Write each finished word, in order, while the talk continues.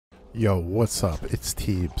Yo, what's up? It's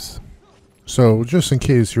Teebz. So, just in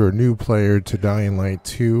case you're a new player to Dying Light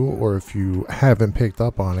 2, or if you haven't picked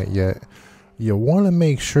up on it yet, you want to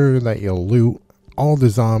make sure that you loot all the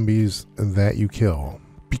zombies that you kill.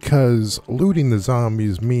 Because looting the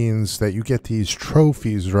zombies means that you get these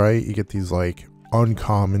trophies, right? You get these like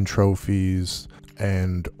uncommon trophies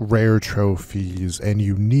and rare trophies and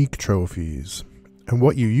unique trophies. And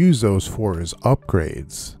what you use those for is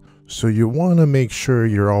upgrades. So you want to make sure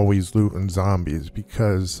you're always looting zombies,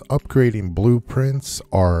 because upgrading blueprints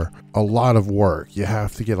are a lot of work. You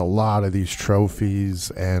have to get a lot of these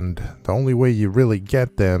trophies, and the only way you really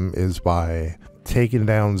get them is by taking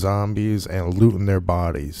down zombies and looting their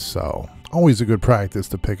bodies. So always a good practice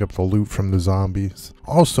to pick up the loot from the zombies.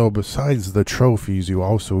 Also, besides the trophies, you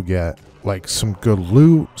also get like some good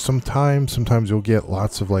loot. Sometimes you'll get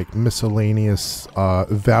lots of like miscellaneous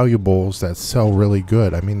valuables that sell really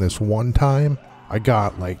good. I mean, this one time I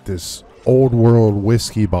got like this old world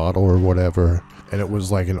whiskey bottle or whatever, and it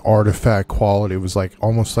was like an artifact quality. It was like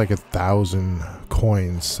almost like 1,000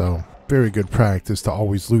 coins. So very good practice to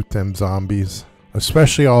always loot them zombies,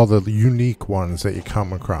 especially all the unique ones that you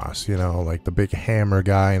come across, you know, like the big hammer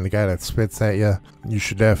guy and the guy that spits at you. You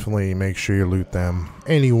should definitely make sure you loot them.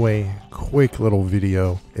 Anyway, quick little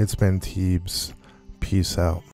video. It's been Teebz. Peace out.